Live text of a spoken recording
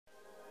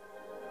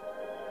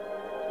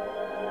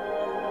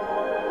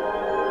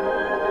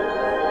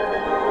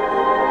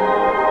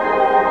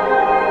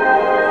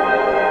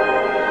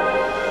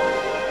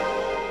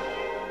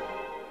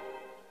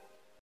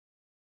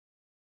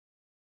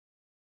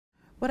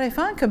What I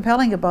found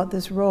compelling about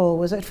this role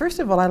was that, first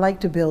of all, I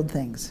like to build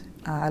things.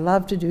 I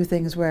love to do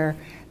things where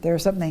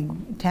there's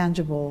something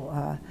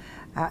tangible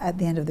at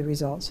the end of the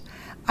results.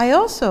 I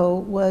also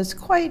was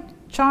quite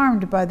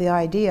charmed by the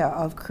idea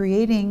of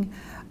creating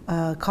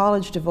a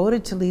college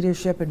devoted to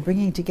leadership and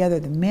bringing together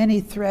the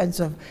many threads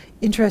of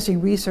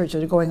interesting research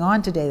that are going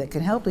on today that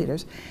can help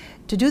leaders,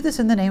 to do this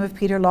in the name of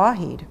Peter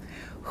Lougheed,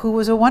 who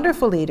was a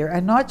wonderful leader,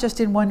 and not just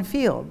in one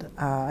field.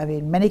 I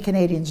mean, many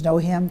Canadians know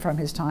him from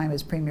his time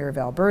as Premier of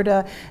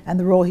Alberta and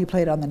the role he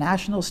played on the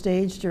national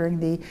stage during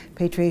the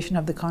patriation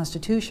of the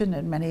Constitution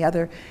and many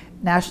other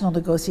national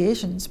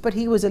negotiations. But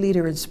he was a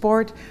leader in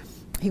sport.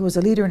 He was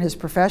a leader in his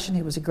profession.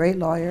 He was a great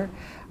lawyer.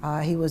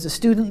 He was a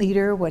student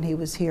leader when he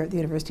was here at the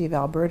University of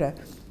Alberta.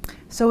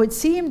 So it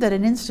seemed that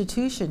an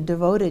institution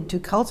devoted to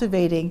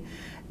cultivating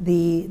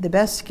the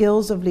best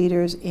skills of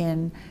leaders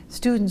in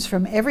students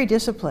from every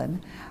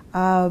discipline,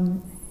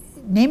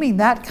 naming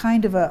that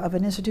kind of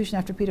an institution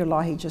after Peter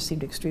Lougheed just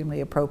seemed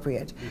extremely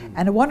appropriate,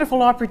 and a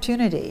wonderful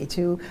opportunity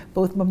to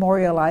both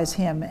memorialize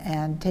him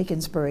and take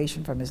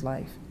inspiration from his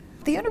life.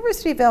 The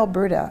University of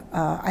Alberta,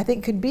 I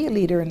think, could be a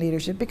leader in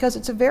leadership because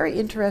it's a very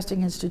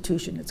interesting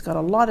institution. It's got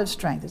a lot of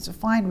strength. It's a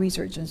fine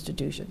research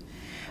institution.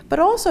 But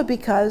also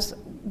because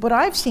what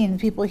I've seen in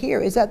people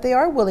here is that they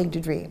are willing to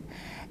dream.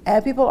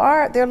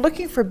 They're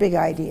looking for big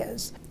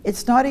ideas.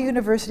 It's not a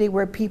university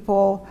where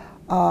people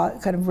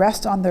kind of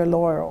rest on their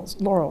laurels.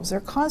 They're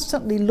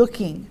constantly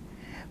looking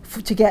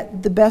to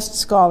get the best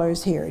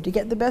scholars here, to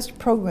get the best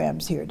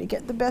programs here, to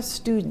get the best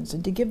students,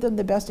 and to give them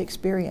the best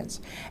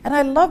experience. And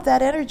I love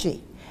that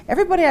energy.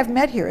 Everybody I've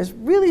met here is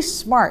really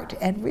smart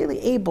and really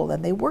able,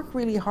 and they work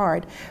really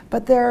hard,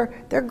 but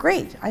they're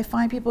great. I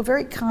find people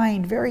very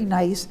kind, very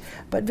nice,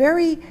 but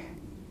very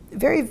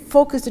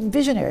focused and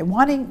visionary,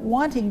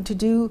 wanting to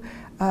do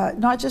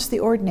not just the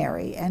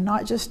ordinary and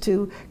not just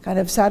to kind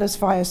of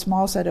satisfy a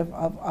small set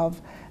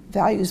of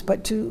values,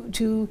 but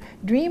to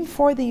dream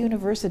for the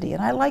university,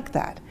 and I like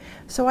that.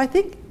 So I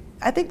think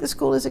the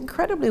school is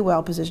incredibly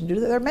well positioned to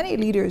do that. There are many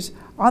leaders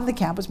on the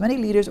campus, many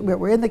leaders.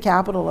 We're in the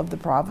capital of the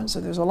province,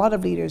 so there's a lot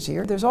of leaders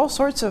here. There's all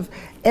sorts of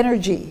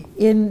energy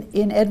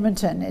in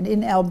Edmonton and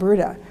in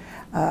Alberta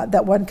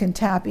that one can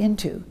tap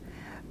into.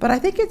 But I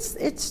think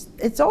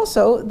it's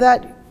also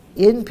that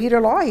in Peter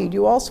Lougheed,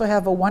 you also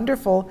have a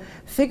wonderful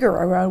figure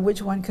around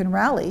which one can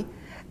rally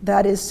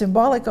that is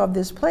symbolic of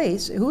this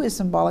place, who is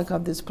symbolic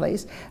of this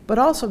place, but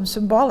also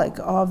symbolic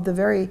of the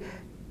very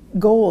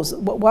goals,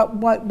 what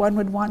one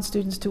would want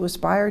students to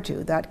aspire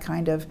to, that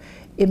kind of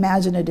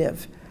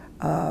imaginative,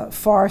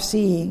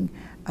 far-seeing,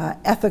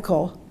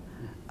 ethical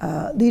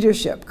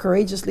leadership,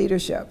 courageous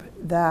leadership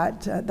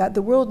that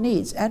the world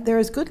needs. And there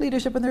is good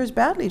leadership and there is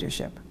bad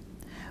leadership.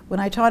 When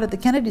I taught at the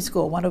Kennedy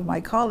School, one of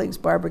my colleagues,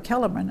 Barbara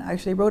Kellerman,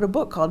 actually wrote a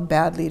book called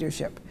Bad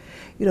Leadership.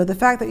 You know, the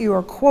fact that you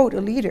are, quote,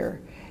 a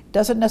leader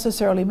doesn't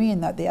necessarily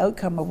mean that the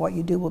outcome of what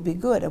you do will be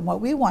good. And what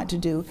we want to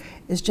do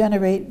is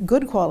generate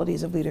good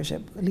qualities of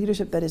leadership,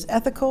 leadership that is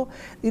ethical,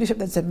 leadership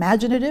that's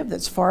imaginative,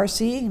 that's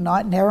far-seeing,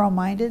 not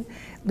narrow-minded,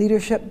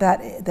 leadership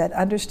that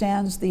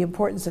understands the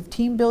importance of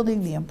team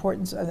building, the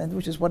importance of,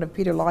 which is one of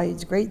Peter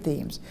Lougheed's great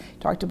themes. He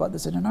talked about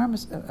this an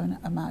enormous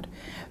amount.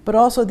 But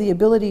also the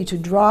ability to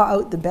draw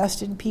out the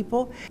best in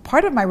people.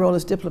 Part of my role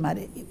as diplomat,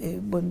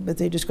 when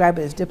they describe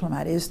it as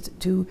diplomat, is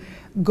to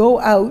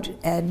go out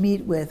and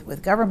meet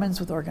with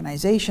governments, with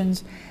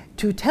organizations,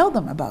 to tell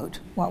them about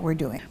what we're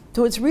doing.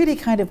 So it's really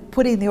kind of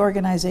putting the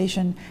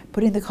organization,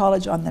 putting the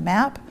college on the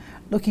map,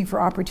 looking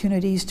for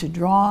opportunities to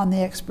draw on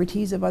the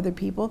expertise of other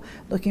people,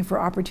 looking for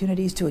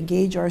opportunities to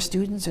engage our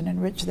students and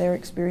enrich their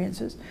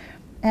experiences.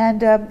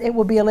 And it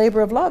will be a labor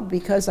of love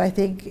because I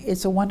think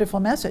it's a wonderful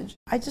message.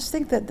 I just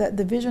think that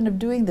the vision of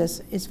doing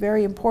this is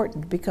very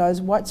important because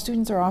what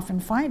students are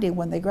often finding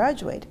when they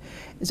graduate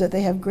is that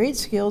they have great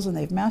skills and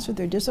they've mastered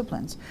their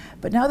disciplines.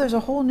 But now there's a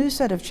whole new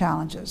set of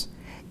challenges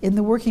in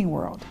the working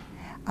world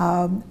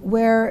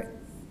where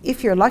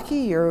if you're lucky,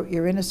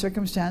 you're in a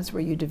circumstance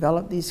where you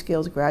develop these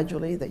skills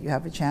gradually, that you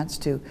have a chance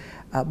to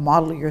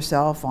model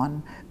yourself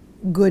on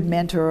good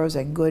mentors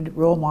and good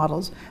role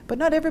models, but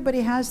not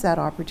everybody has that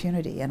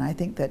opportunity, and I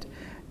think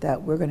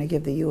that we're going to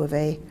give the U of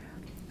A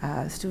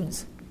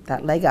students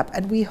that leg up.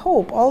 And we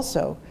hope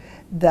also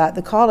that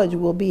the college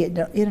will be in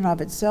and of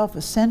itself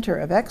a center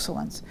of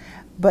excellence,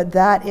 but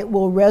that it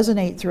will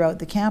resonate throughout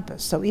the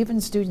campus. So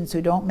even students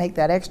who don't make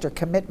that extra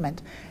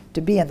commitment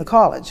to be in the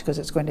college, because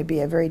it's going to be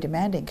a very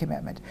demanding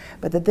commitment,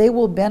 but that they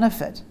will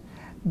benefit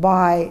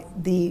by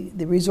the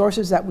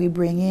resources that we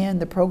bring in,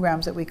 the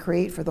programs that we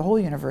create for the whole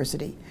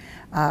university,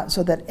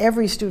 so that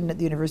every student at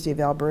the University of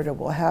Alberta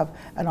will have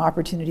an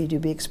opportunity to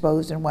be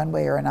exposed in one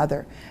way or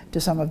another to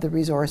some of the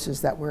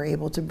resources that we're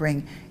able to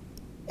bring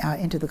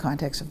into the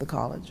context of the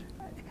college.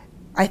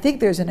 I think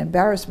there's an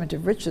embarrassment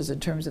of riches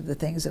in terms of the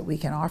things that we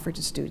can offer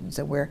to students,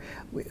 and where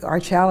our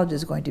challenge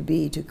is going to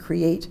be to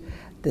create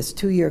this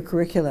two-year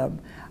curriculum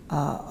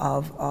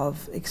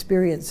of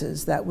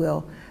experiences that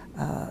will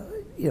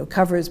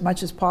cover as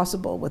much as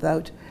possible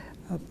without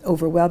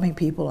overwhelming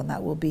people, and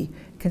that will be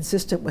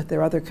consistent with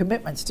their other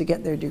commitments to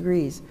get their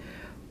degrees.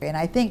 And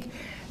I think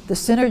the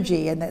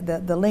synergy and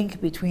the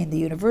link between the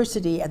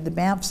university and the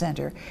Banff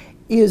Centre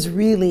is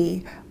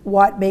really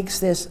what makes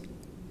this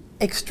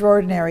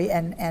extraordinary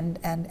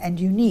and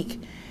unique,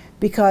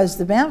 because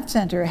the Banff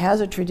Centre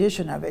has a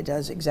tradition of it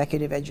does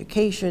executive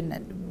education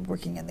and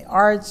working in the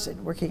arts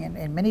and working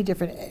in many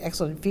different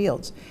excellent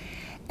fields.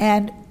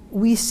 And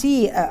we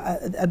see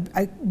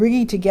a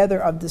bringing together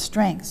of the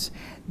strengths,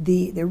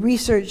 the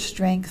research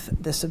strength,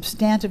 the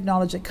substantive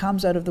knowledge that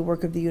comes out of the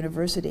work of the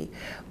university,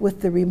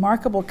 with the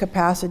remarkable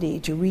capacity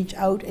to reach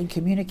out and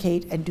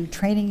communicate and do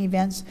training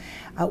events.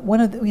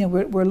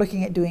 We're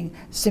looking at doing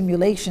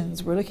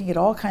simulations. We're looking at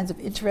all kinds of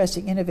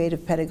interesting,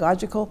 innovative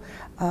pedagogical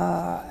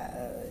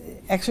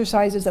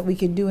exercises that we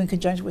can do in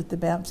conjunction with the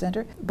Banff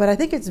Centre. But I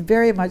think it's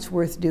very much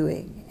worth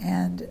doing,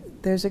 and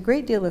there's a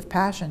great deal of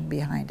passion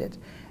behind it,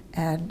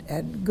 and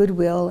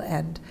goodwill,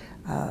 and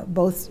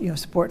both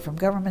support from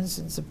governments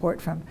and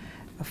support from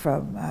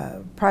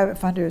private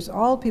funders,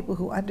 all people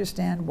who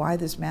understand why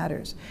this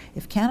matters.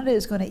 If Canada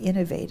is going to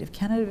innovate, if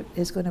Canada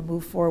is going to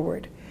move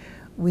forward,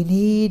 we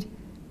need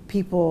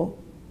people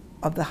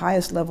of the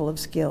highest level of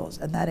skills,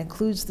 and that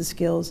includes the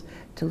skills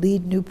to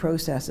lead new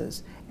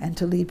processes and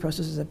to lead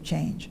processes of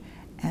change.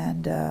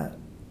 And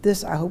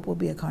this, I hope, will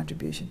be a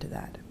contribution to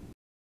that.